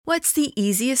What's the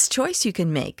easiest choice you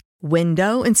can make?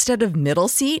 Window instead of middle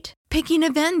seat? Picking a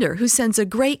vendor who sends a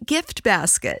great gift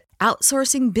basket?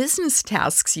 Outsourcing business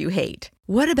tasks you hate?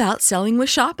 What about selling with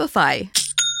Shopify?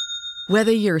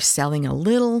 Whether you're selling a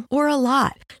little or a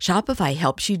lot, Shopify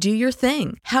helps you do your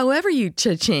thing, however you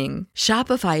cha-ching.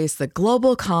 Shopify is the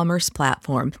global commerce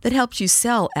platform that helps you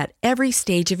sell at every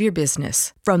stage of your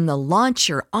business. From the launch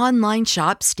your online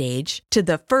shop stage to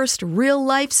the first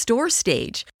real-life store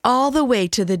stage, all the way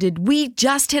to the did we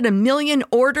just hit a million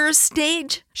orders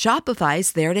stage.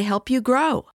 Shopify's there to help you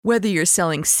grow. Whether you're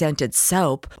selling scented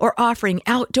soap or offering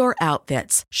outdoor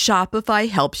outfits, Shopify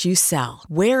helps you sell.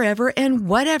 Wherever and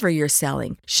whatever you're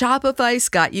selling, Shopify's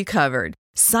got you covered.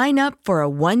 Sign up for a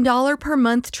 $1 per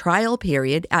month trial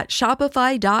period at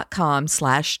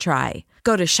shopify.com/try.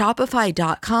 Go to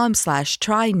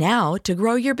shopify.com/try now to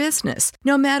grow your business,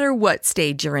 no matter what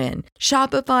stage you're in.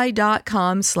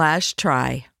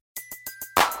 Shopify.com/try.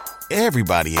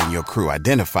 Everybody in your crew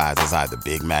identifies as either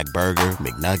Big Mac Burger,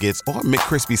 McNuggets, or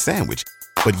McCrispy Sandwich.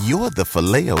 But you're the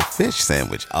Filet-O-Fish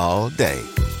Sandwich all day.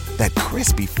 That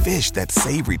crispy fish, that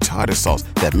savory tartar sauce,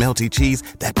 that melty cheese,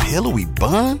 that pillowy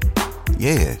bun.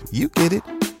 Yeah, you get it.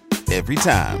 Every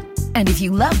time. And if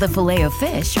you love the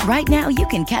Filet-O-Fish, right now you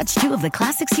can catch two of the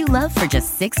classics you love for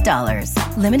just $6.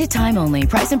 Limited time only.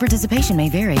 Price and participation may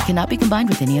vary. Cannot be combined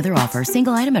with any other offer.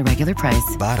 Single item at regular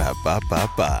price.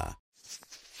 Ba-da-ba-ba-ba.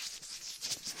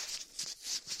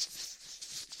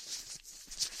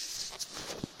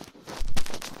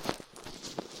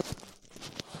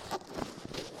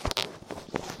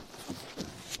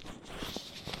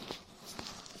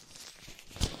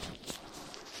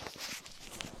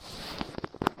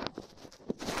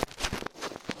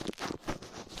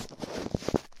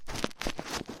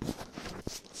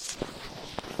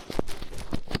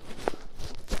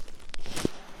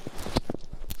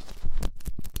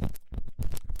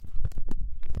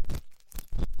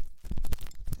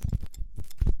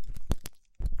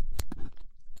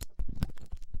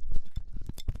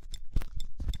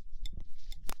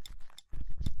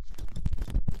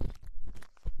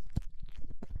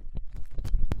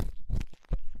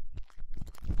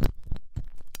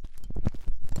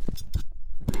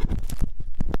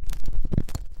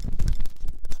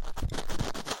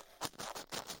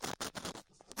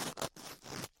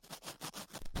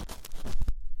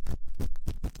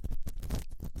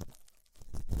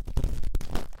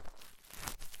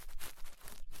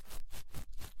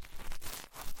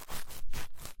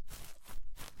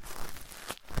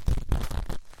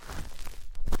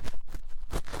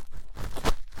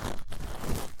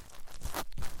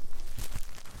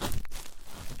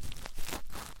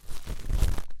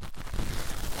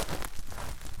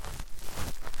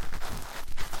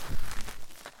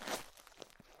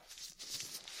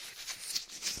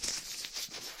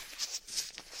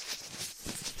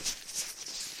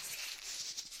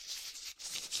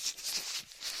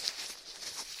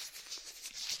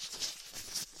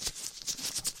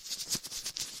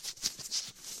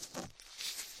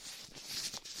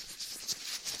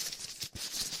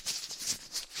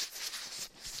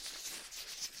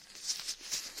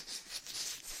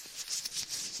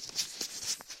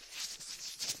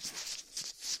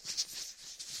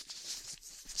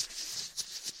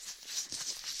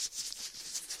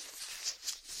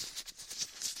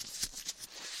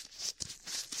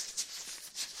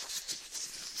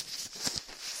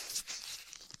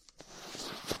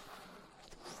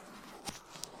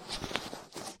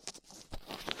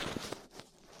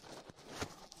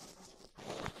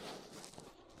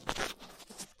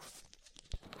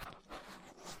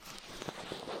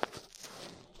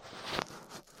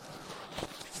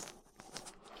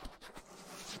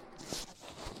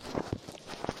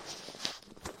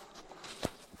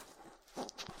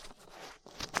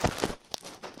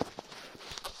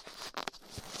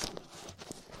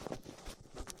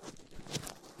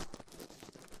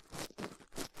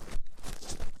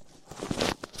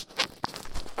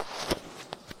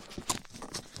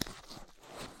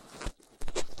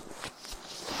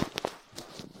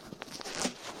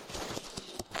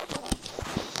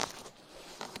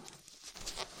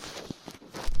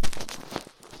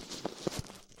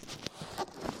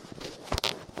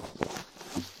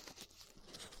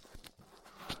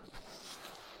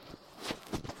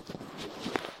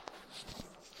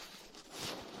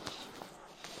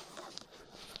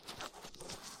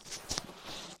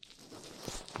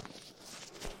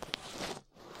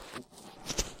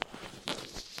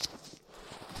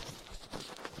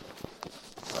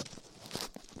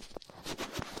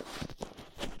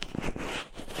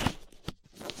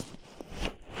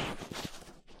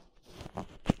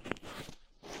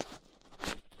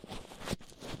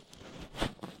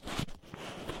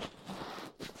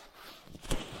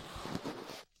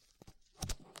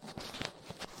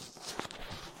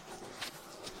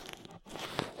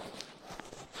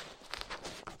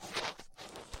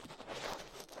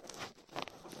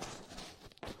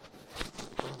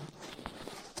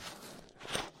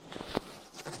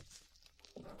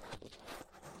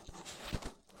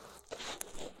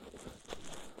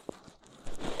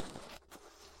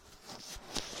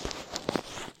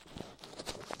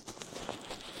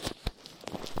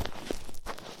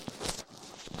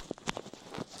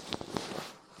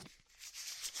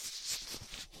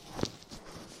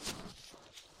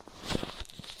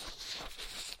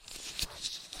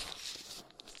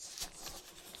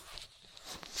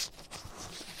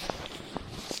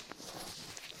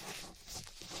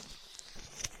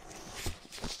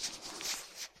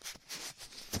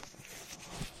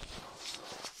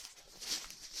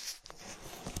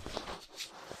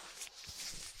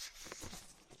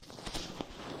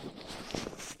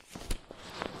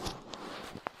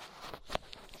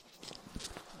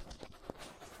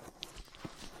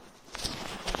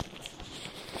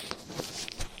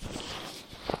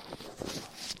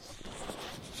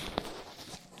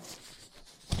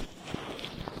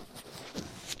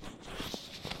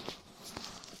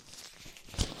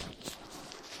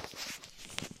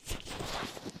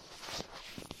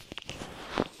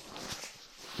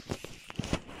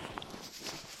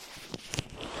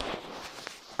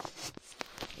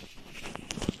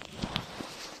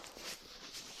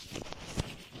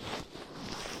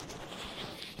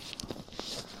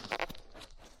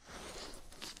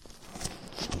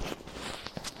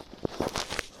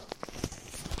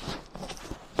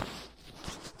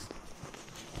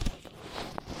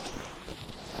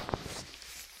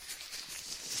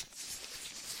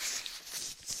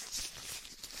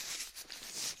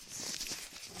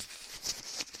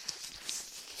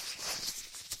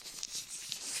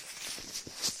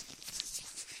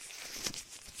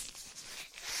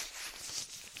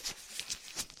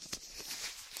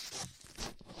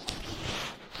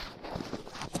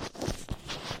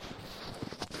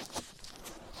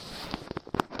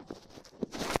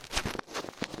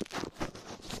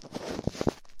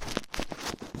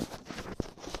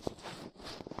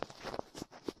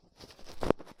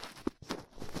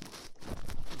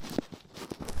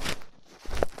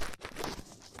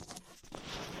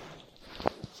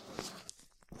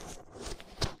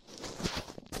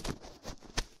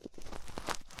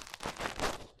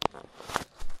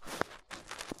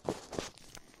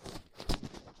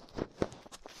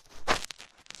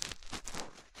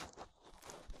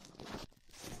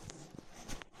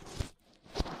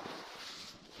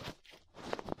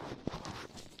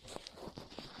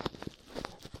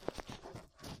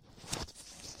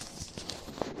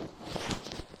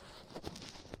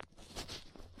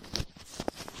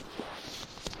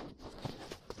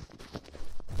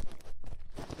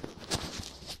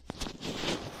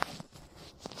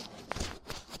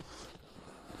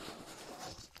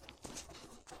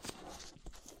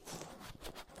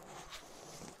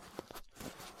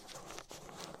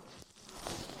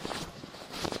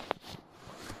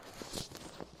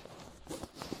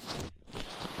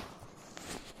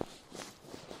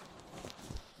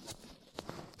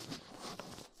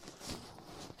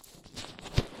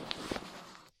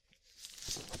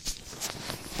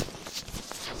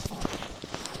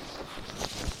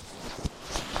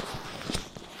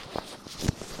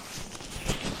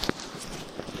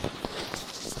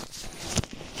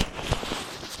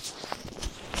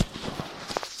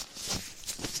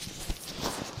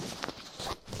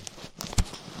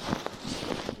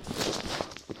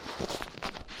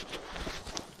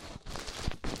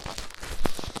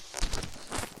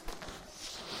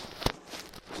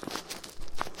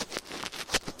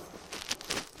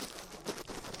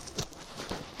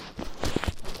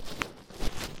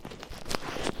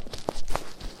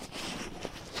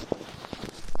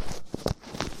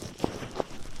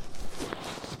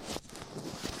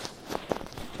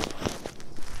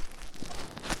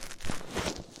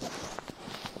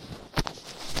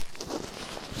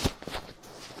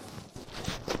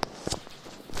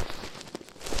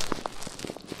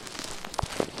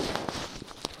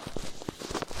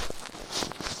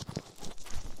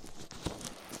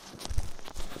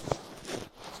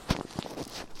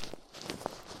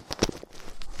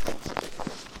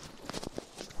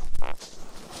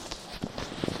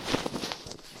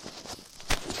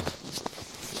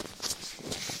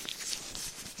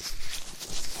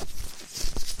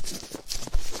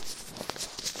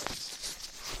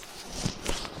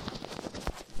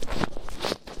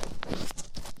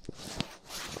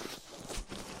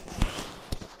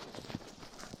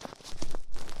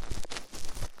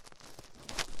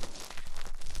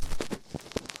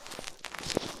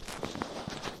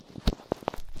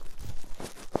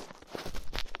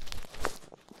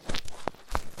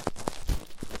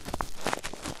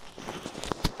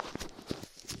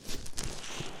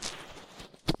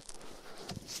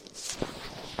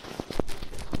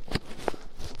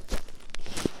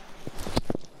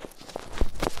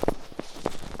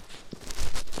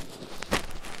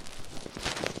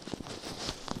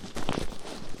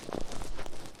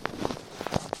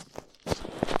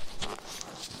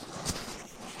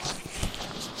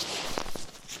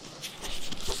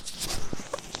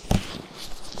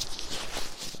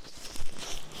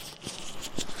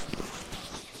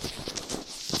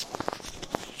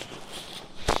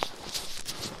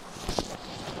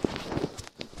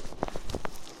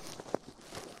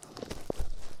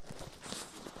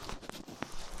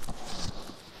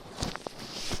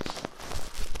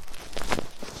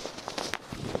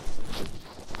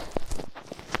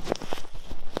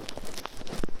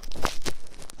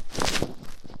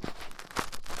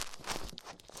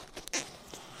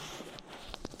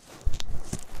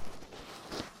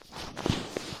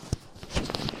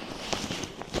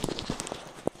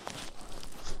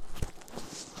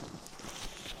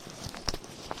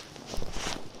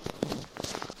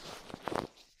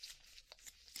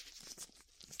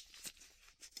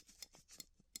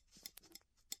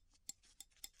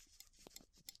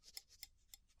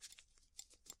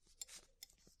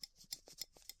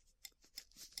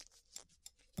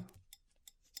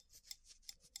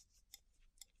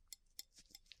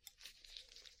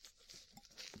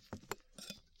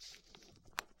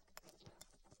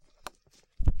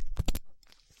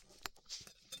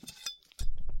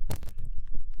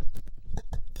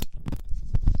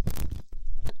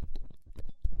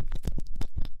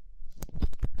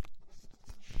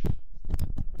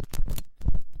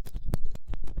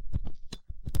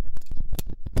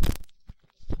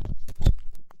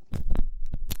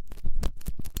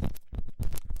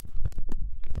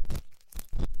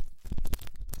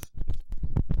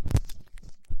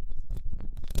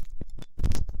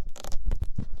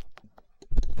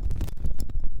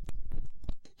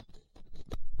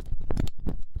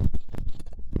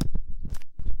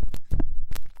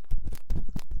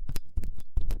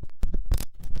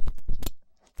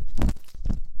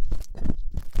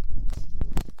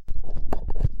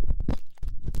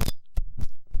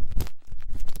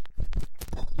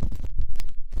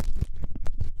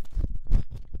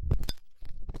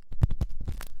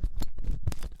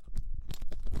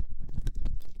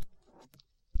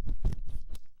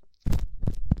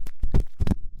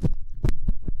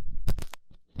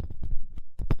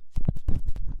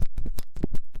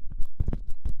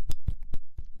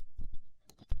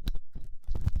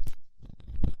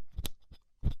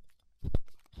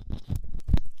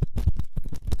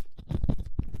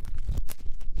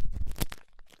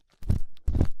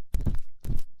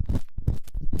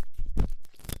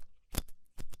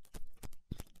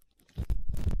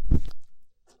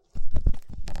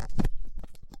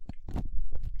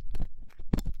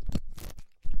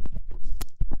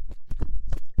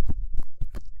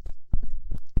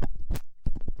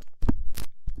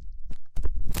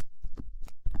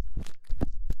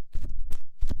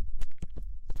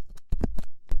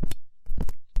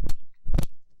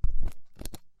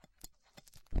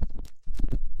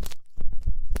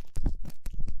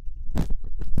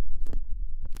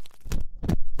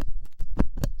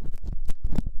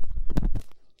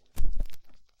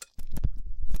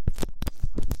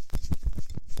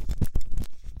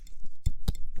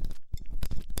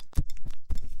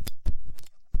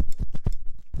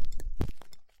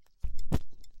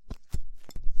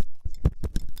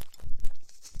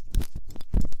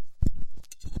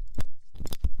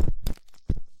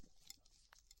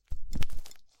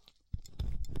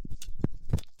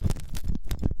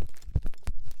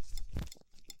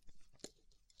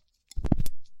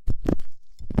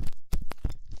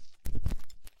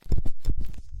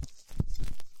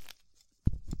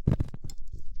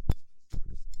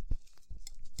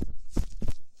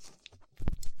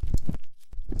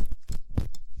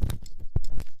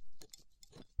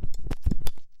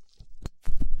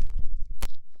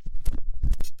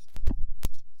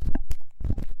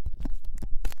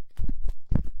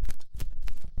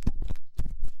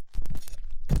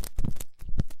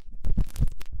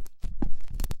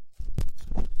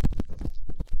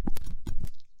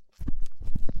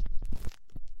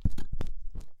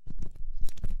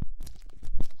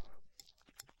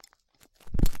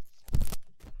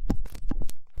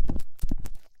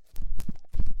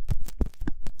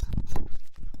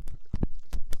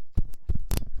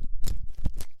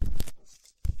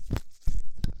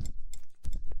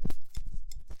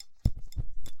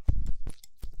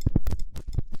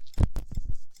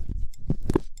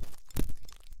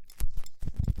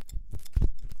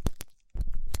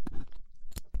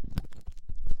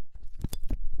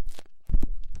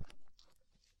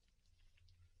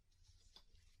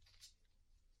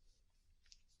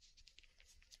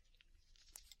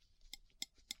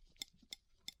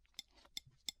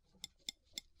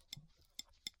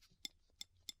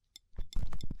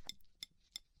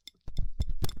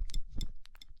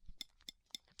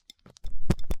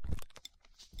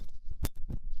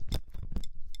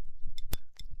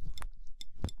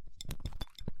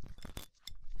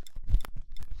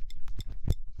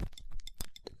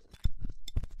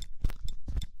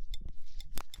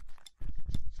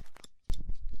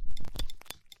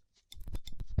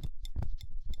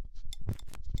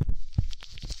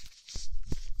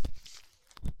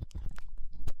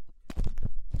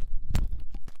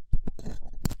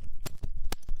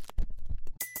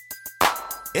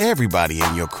 Everybody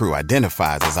in your crew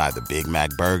identifies as either Big Mac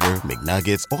Burger,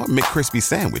 McNuggets, or McCrispy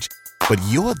Sandwich. But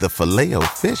you're the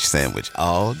Filet-O-Fish Sandwich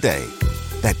all day.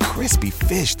 That crispy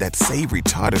fish, that savory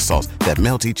tartar sauce, that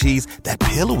melty cheese, that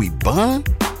pillowy bun.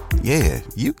 Yeah,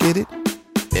 you get it.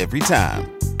 Every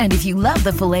time. And if you love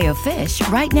the Filet-O-Fish,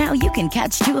 right now you can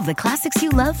catch two of the classics you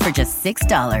love for just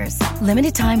 $6.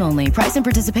 Limited time only. Price and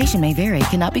participation may vary.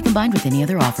 Cannot be combined with any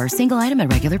other offer. Single item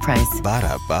at regular price.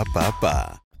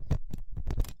 Ba-da-ba-ba-ba.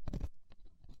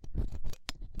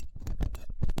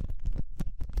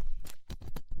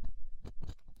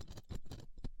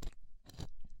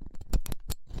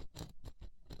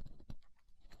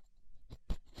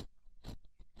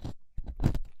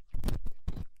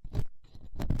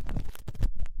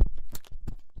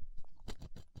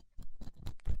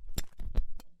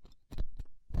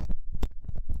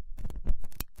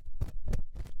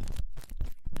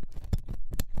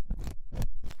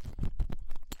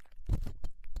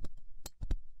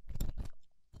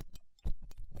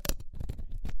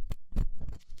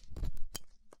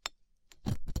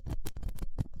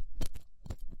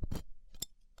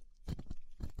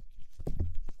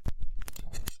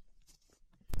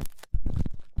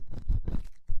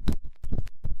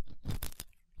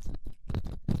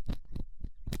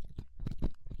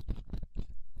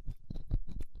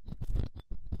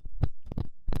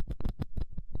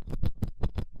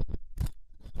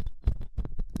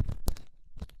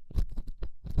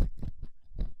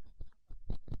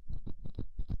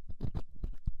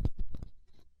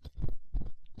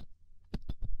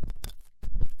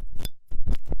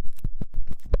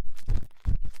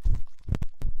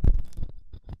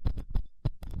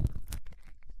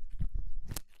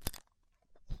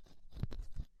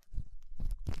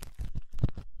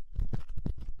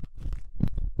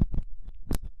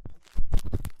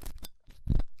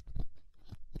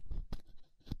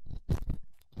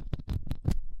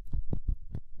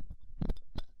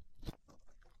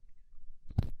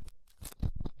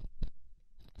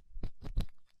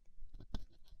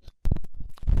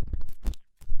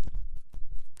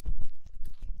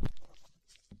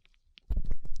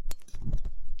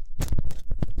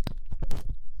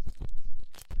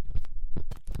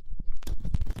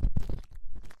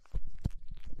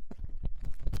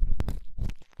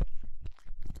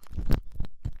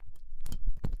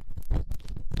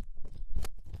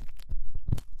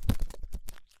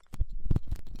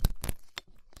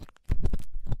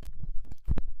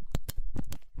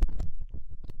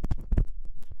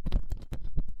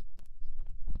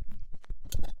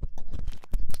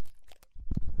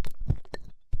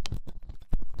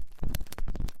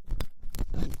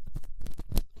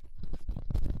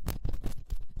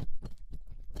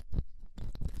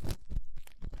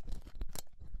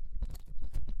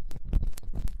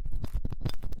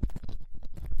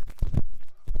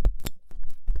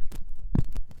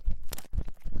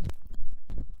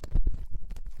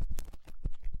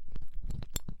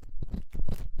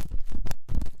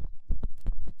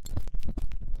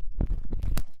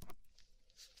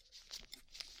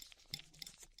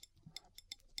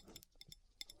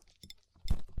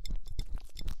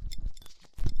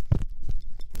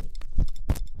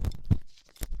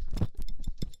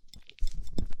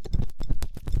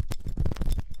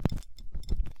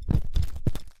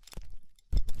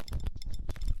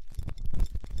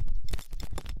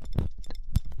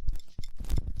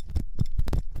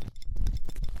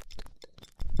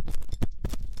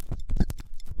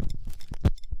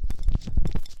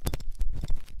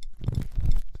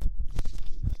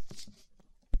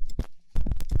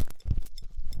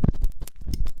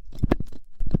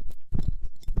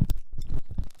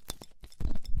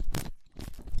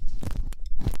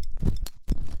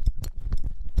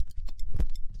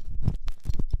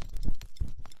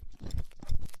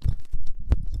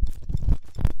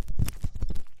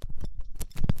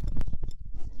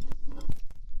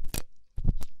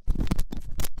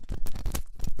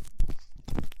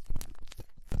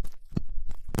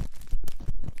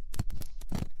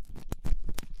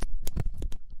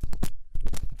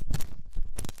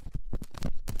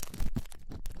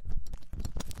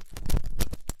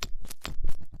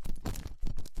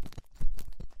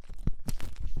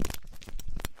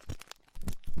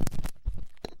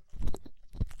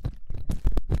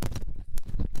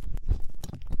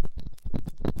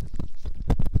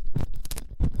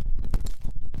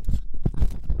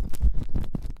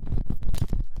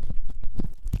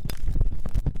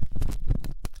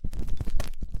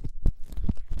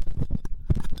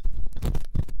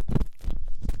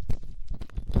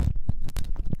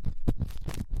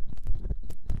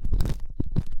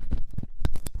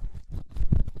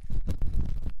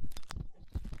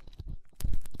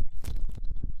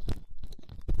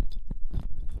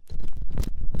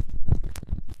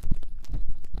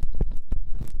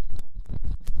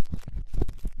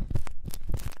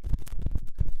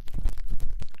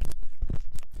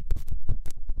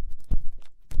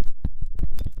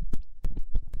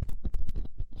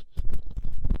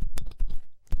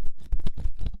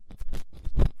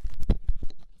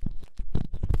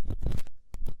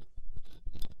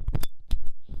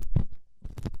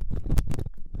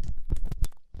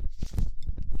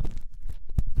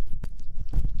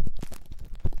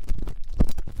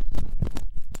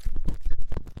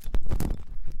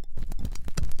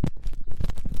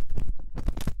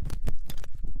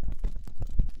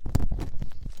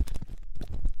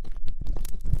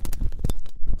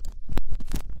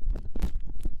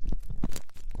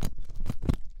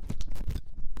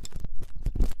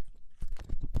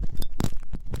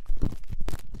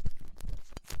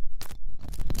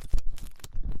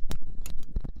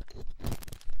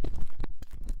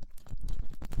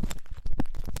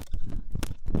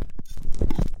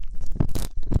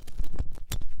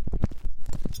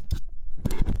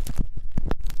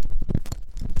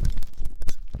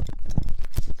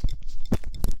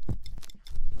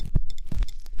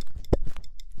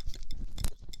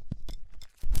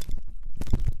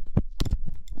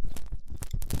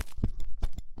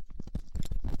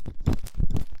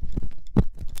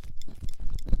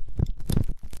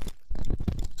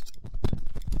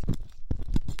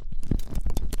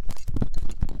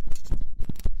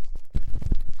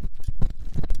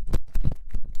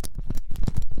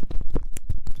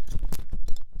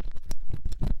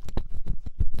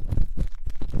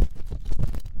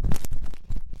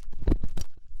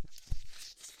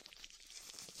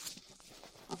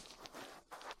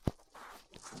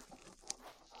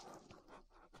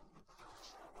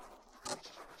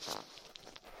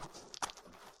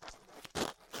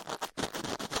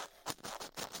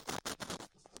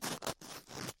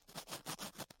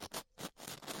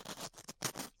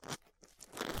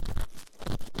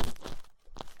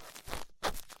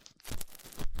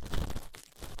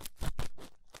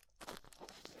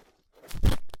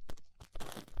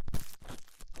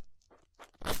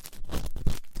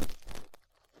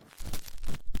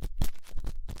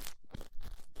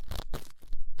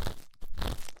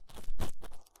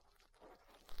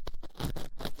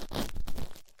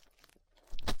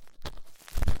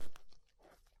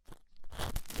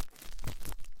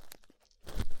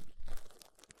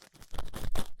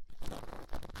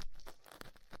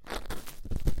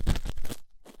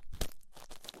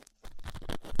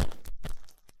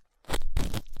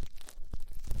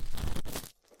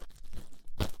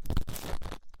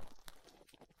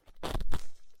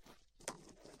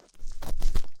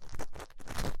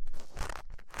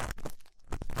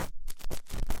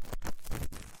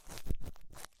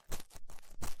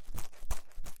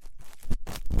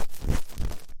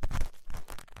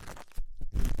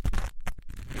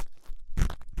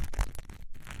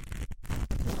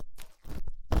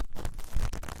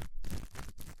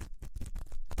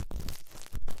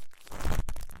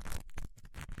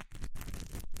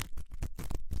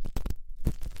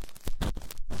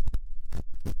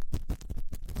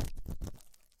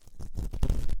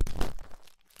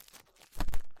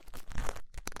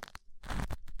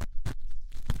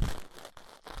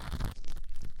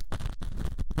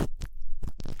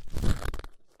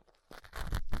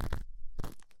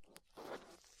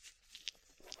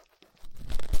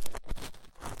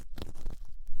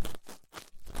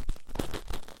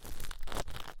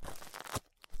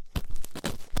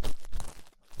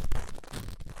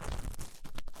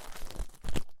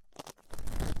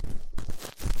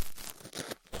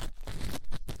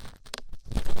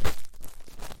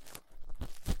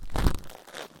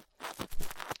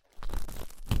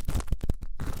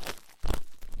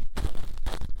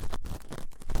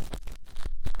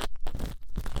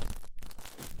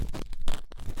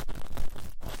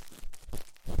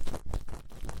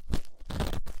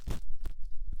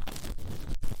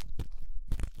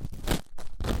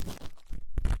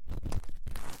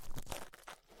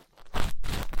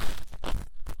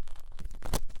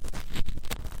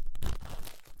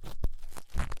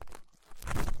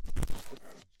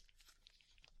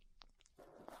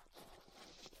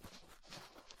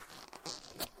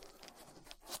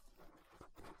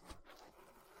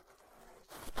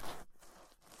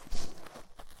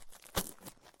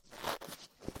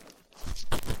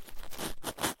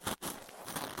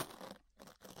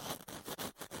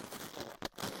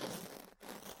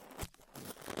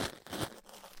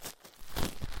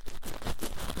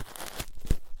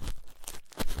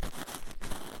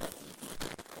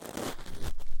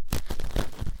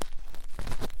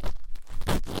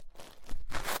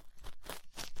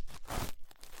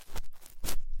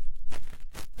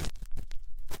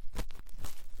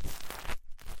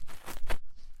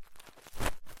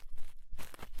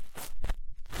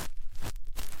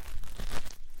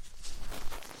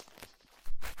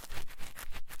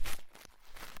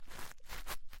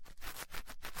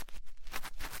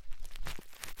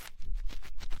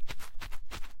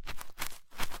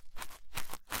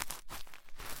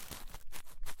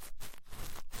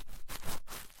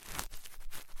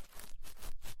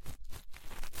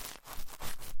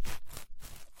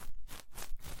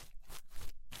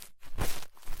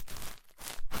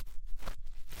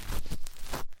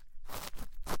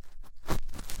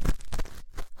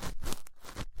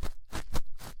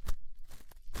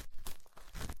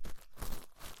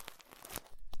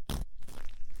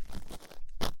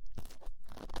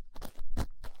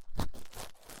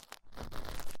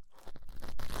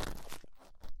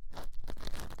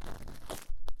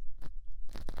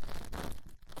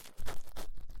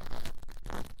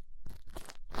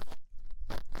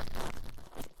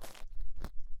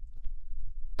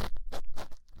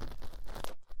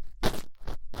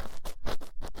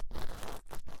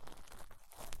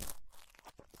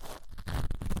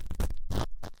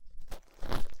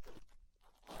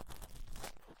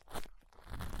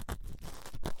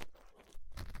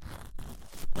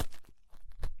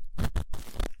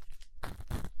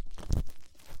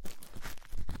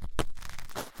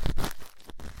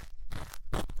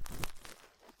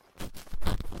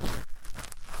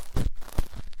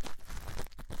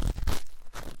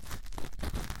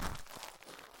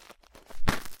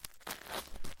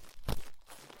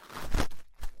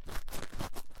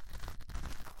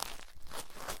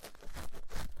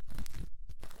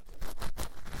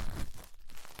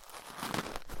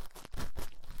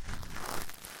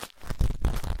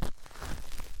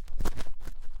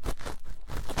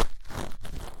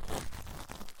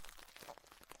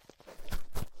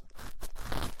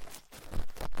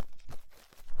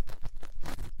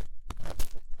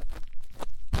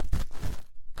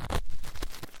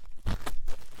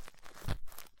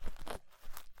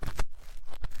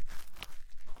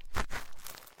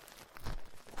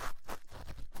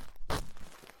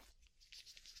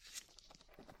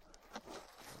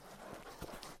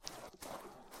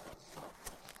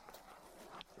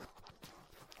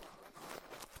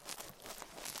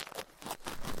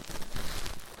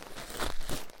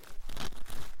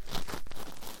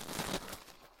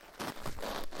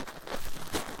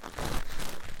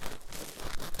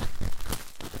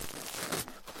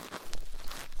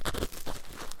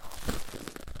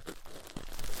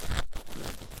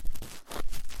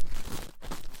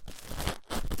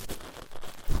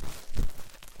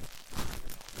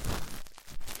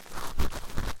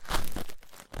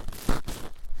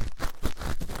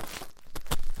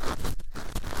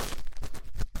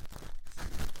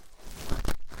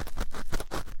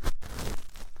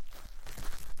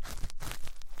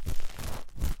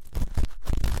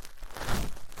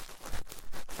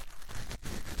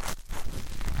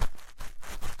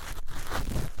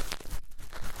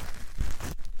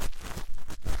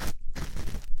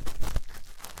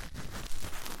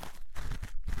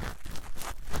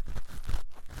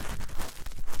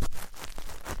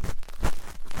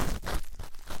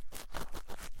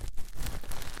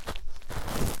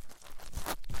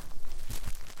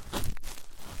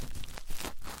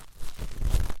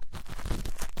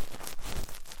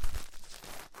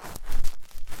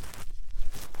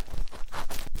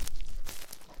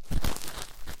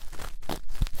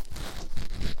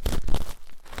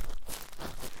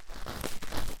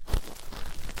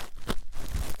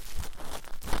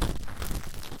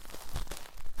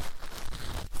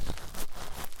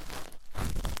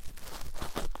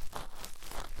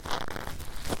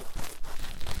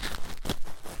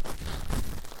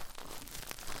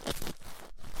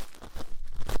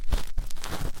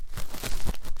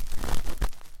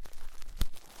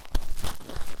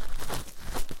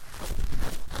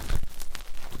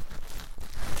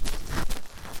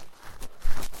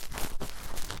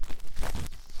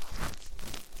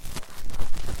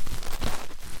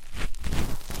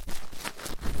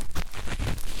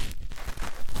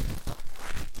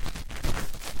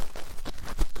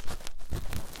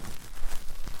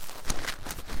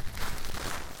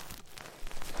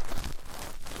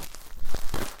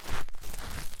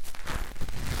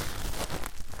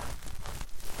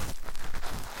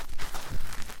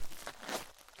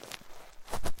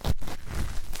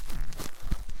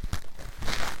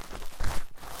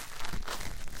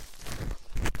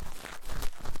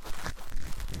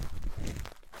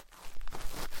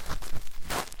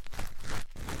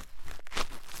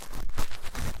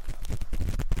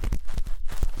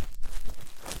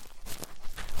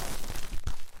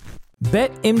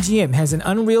 BetMGM has an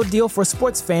unreal deal for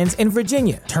sports fans in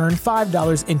Virginia. Turn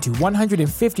 $5 into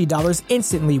 $150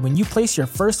 instantly when you place your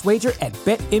first wager at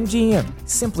BetMGM.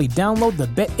 Simply download the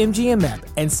BetMGM app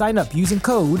and sign up using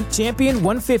code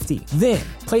Champion150. Then,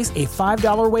 place a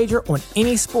 $5 wager on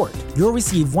any sport. You'll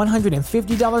receive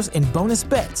 $150 in bonus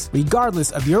bets,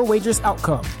 regardless of your wager's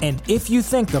outcome. And if you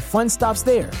think the fun stops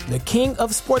there, the king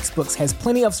of sportsbooks has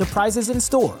plenty of surprises in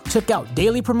store. Check out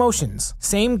daily promotions,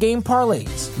 same-game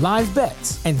parlays, live bets,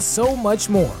 and so much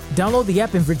more. Download the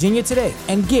app in Virginia today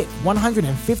and get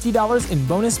 $150 in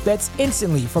bonus bets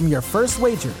instantly from your first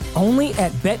wager. Only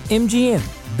at BetMGM.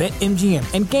 BetMGM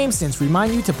and GameSense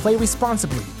remind you to play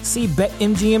responsibly. See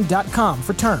BetMGM.com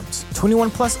for terms. 21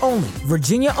 plus only.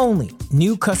 Virginia only.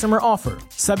 New customer offer.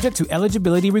 Subject to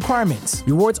eligibility requirements.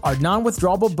 Rewards are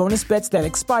non-withdrawable bonus bets that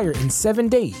expire in 7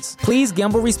 days. Please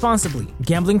gamble responsibly.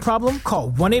 Gambling problem?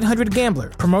 Call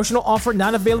 1-800-GAMBLER. Promotional offer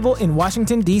not available in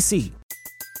Washington, D.C.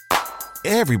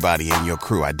 Everybody in your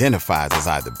crew identifies as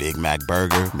either Big Mac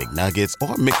Burger, McNuggets,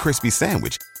 or McCrispy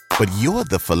Sandwich. But you're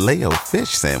the Filet-O-Fish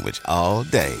Sandwich all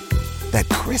day. That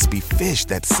crispy fish,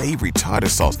 that savory tartar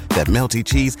sauce, that melty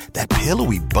cheese, that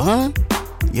pillowy bun.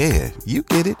 Yeah, you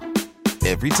get it.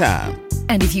 Every time.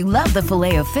 And if you love the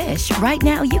Filet-O-Fish, right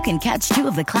now you can catch 2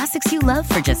 of the classics you love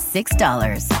for just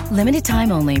 $6. Limited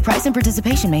time only. Price and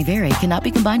participation may vary. Cannot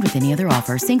be combined with any other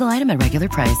offer. Single item at regular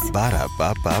price.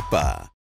 Ba-da-ba-ba-ba.